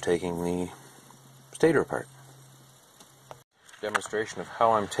continue taking the stator apart. Demonstration of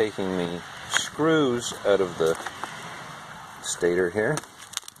how I'm taking the screws out of the stator here.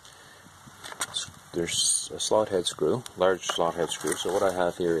 There's a slot head screw, large slot head screw. So what I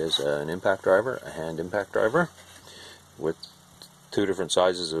have here is an impact driver, a hand impact driver, with two different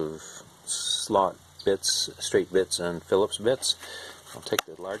sizes of slot bits, straight bits, and Phillips bits. I'll take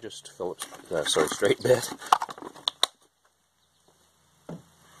the largest straight bit.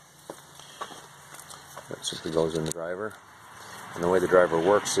 That simply goes in the driver. And the way the driver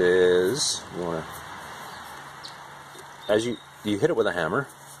works is, you want to, as you hit it with a hammer,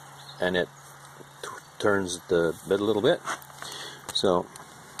 and it turns the bit a little bit. So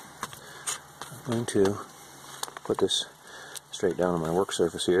I'm going to put this straight down on my work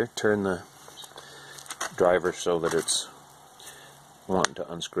surface here, turn the driver so that it's wanting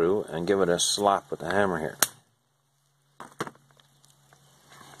to unscrew, and give it a slap with the hammer here.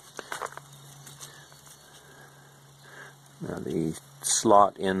 Now the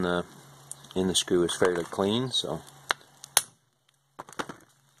slot in the screw is fairly clean, so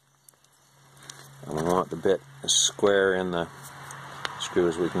and we want the bit as square in the screw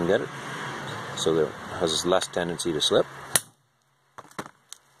as we can get it, so that it has less tendency to slip. I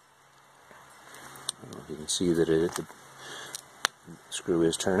don't know if you can see that the screw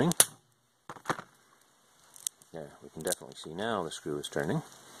is turning. Yeah, we can definitely see now the screw is turning.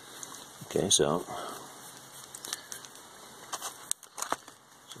 Okay, so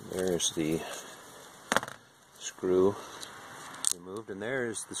there's the screw removed, and there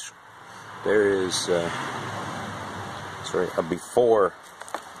is a before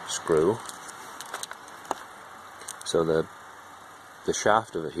screw. So the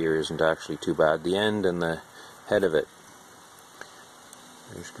shaft of it here isn't actually too bad. The end and the head of it,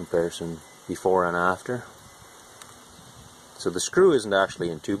 there's comparison before and after. So the screw isn't actually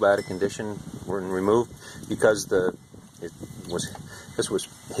in too bad a condition when removed, because this was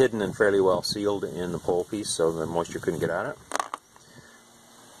hidden and fairly well sealed in the pole piece, so the moisture couldn't get at it.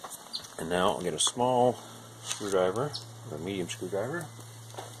 And now I'll get a small screwdriver, or a medium screwdriver,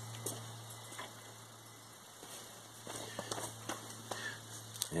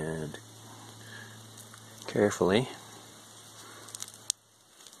 and carefully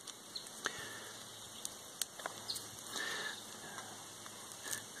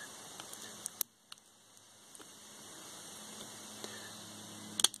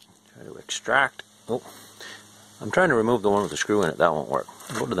try to extract. Oh, I'm trying to remove the one with the screw in it. That won't work.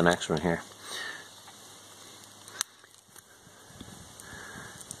 I'll go to the next one here.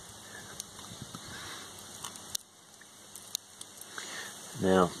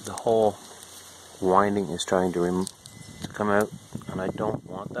 Now the whole winding is trying to come out, and I don't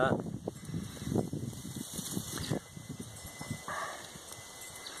want that.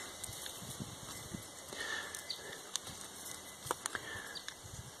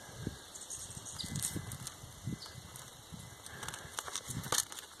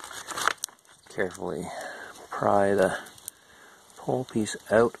 Carefully pry the pole piece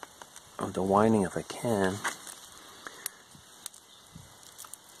out of the winding if I can.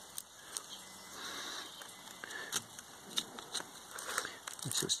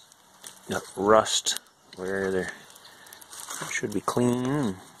 This is got rust where there should be clean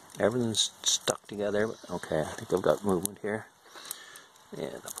and everything's stuck together. But okay, I think I've got movement here. Yeah,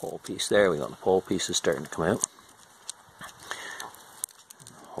 the pole piece there. We got the pole piece is starting to come out.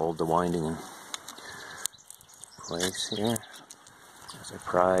 Hold the winding in place here as I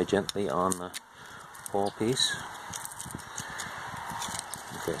pry gently on the pole piece.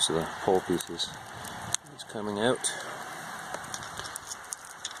 Okay, so the pole piece is coming out.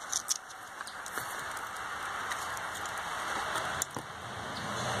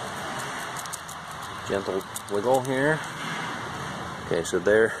 Gentle wiggle here. Okay, so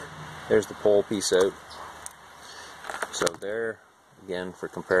there's the pole piece out. So there, again, for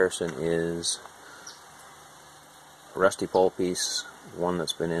comparison, is a rusty pole piece, one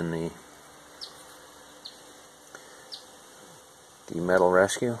that's been in the metal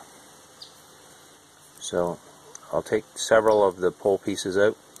rescue. So I'll take several of the pole pieces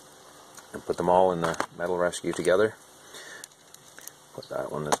out and put them all in the metal rescue together. Put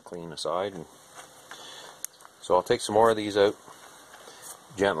that one that's clean aside. And so I'll take some more of these out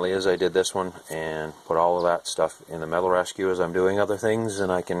gently as I did this one and put all of that stuff in the metal rescue as I'm doing other things,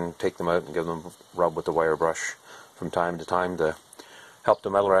 and I can take them out and give them a rub with the wire brush from time to time to help the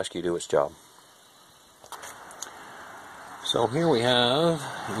metal rescue do its job. So here we have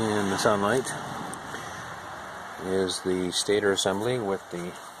in the sunlight is the stator assembly with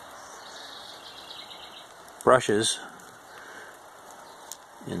the brushes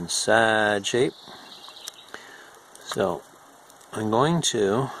in sad shape. So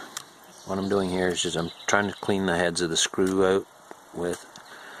what I'm doing here is just I'm trying to clean the heads of the screw out with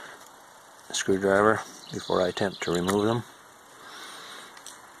a screwdriver before I attempt to remove them.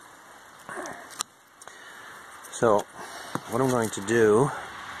 So what I'm going to do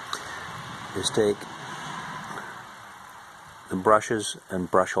is take the brushes and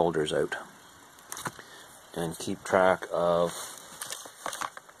brush holders out and keep track of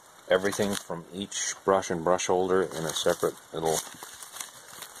everything from each brush and brush holder in a separate little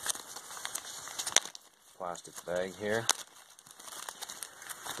plastic bag here.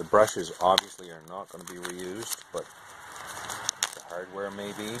 The brushes obviously are not going to be reused, but the hardware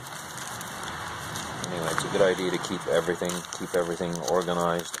may be. Anyway, it's a good idea to keep everything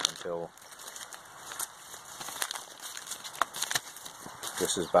organized until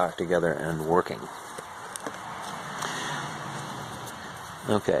this is back together and working.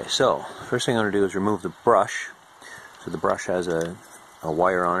 Okay, so first thing I'm going to do is remove the brush. So the brush has a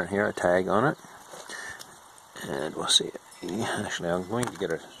wire on it here, a tag on it. And we'll see. Actually, I'm going to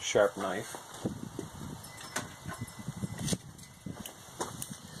get a sharp knife.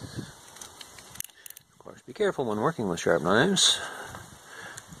 Of course, be careful when working with sharp knives.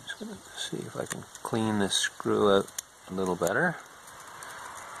 Just going to see if I can clean this screw out a little better.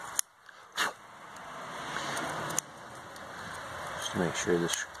 Just to make sure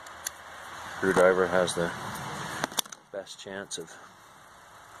this screwdriver has the best chance of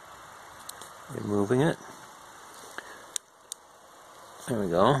removing it. There we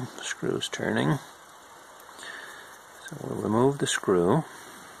go, the screw's turning. So we'll remove the screw.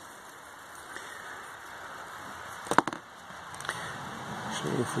 See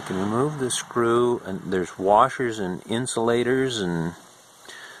if we can remove the screw, and there's washers and insulators and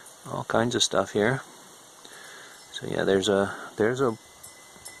all kinds of stuff here. So yeah, there's a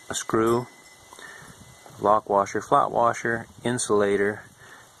screw, lock washer, flat washer, insulating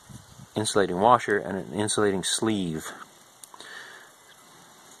washer, and an insulating sleeve.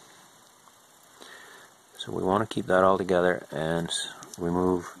 So we want to keep that all together and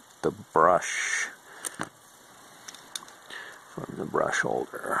remove the brush from the brush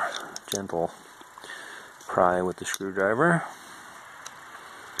holder. Gentle pry with the screwdriver.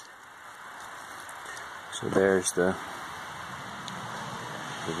 So there's you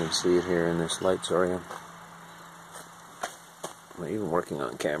can see it here in this light, sorry. I'm even working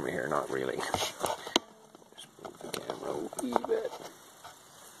on camera here, not really. Just move the camera a wee bit.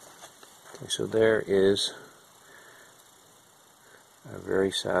 Okay, so there is a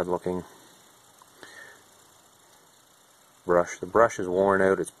very sad looking brush. The brush is worn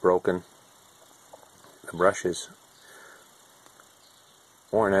out, it's broken. The brush is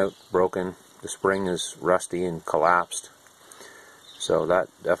worn out, broken. The spring is rusty and collapsed. So that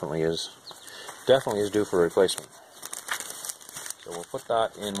definitely is due for replacement. So we'll put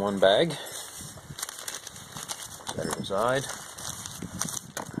that in one bag. Set it aside.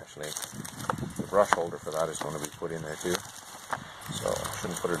 Actually, the brush holder for that is going to be put in there too. So I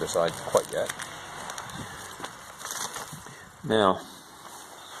shouldn't put it aside quite yet. Now,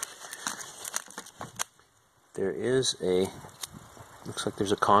 looks like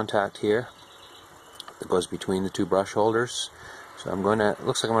there's a contact here that goes between the two brush holders. So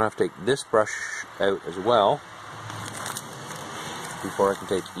looks like I'm going to have to take this brush out as well before I can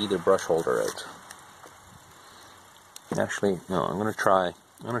take either brush holder out. Actually, no, I'm going to try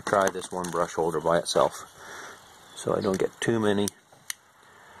this one brush holder by itself so I don't get too many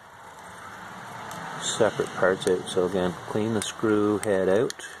separate parts out. So again, clean the screw head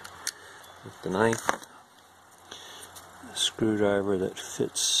out with the knife. The screwdriver that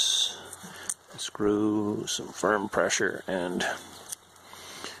fits the screw, some firm pressure, and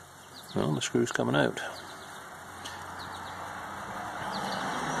well, the screw's coming out.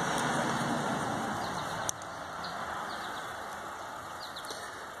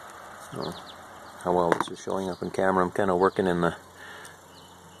 How well this is showing up in camera. I'm kind of working in the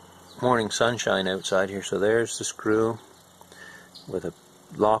morning sunshine outside here. So there's the screw with a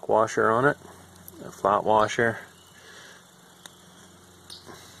lock washer on it, a flat washer,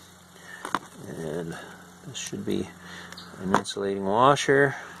 and this should be an insulating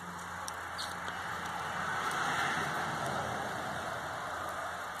washer.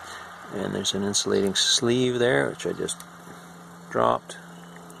 And there's an insulating sleeve there, which I just dropped.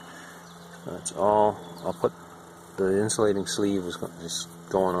 That's all. I'll put the insulating sleeve is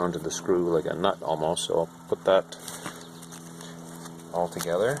going onto the screw like a nut almost, so I'll put that all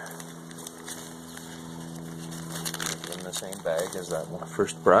together in the same bag as that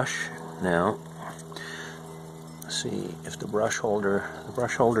first brush. Now, see if the brush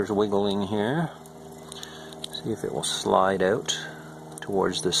holder's wiggling here. See if it will slide out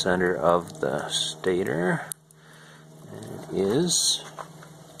towards the center of the stator. And it is.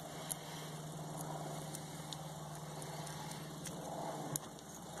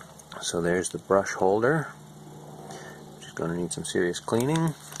 So there's the brush holder, which is going to need some serious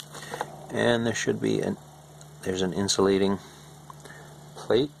cleaning. And there should be there's an insulating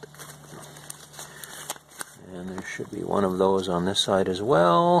plate. And there should be one of those on this side as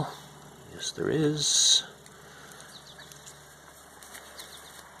well. Yes, there is.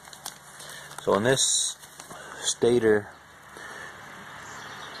 So in this stator,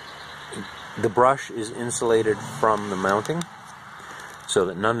 the brush is insulated from the mounting so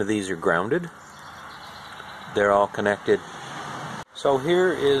that none of these are grounded. They're all connected. So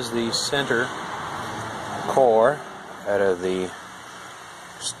here is the center core out of the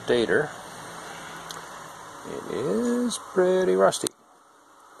stator. It is pretty rusty.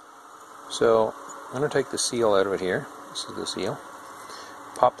 So I'm going to take the seal out of it here. This is the seal.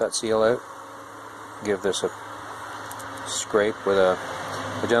 Pop that seal out. Give this a scrape with a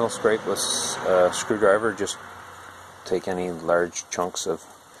gentle scrape with a screwdriver. Just take any large chunks of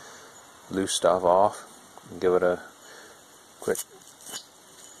loose stuff off. And give it a quick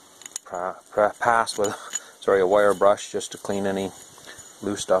pass with a wire brush just to clean any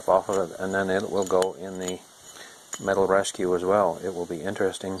loose stuff off of it, and then it will go in the metal rescue as well. It will be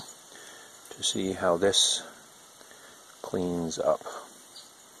interesting to see how this cleans up.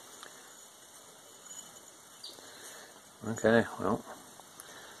 Okay, well,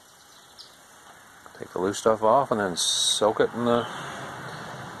 take the loose stuff off and then soak it in the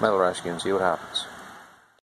metal rescue and see what happens.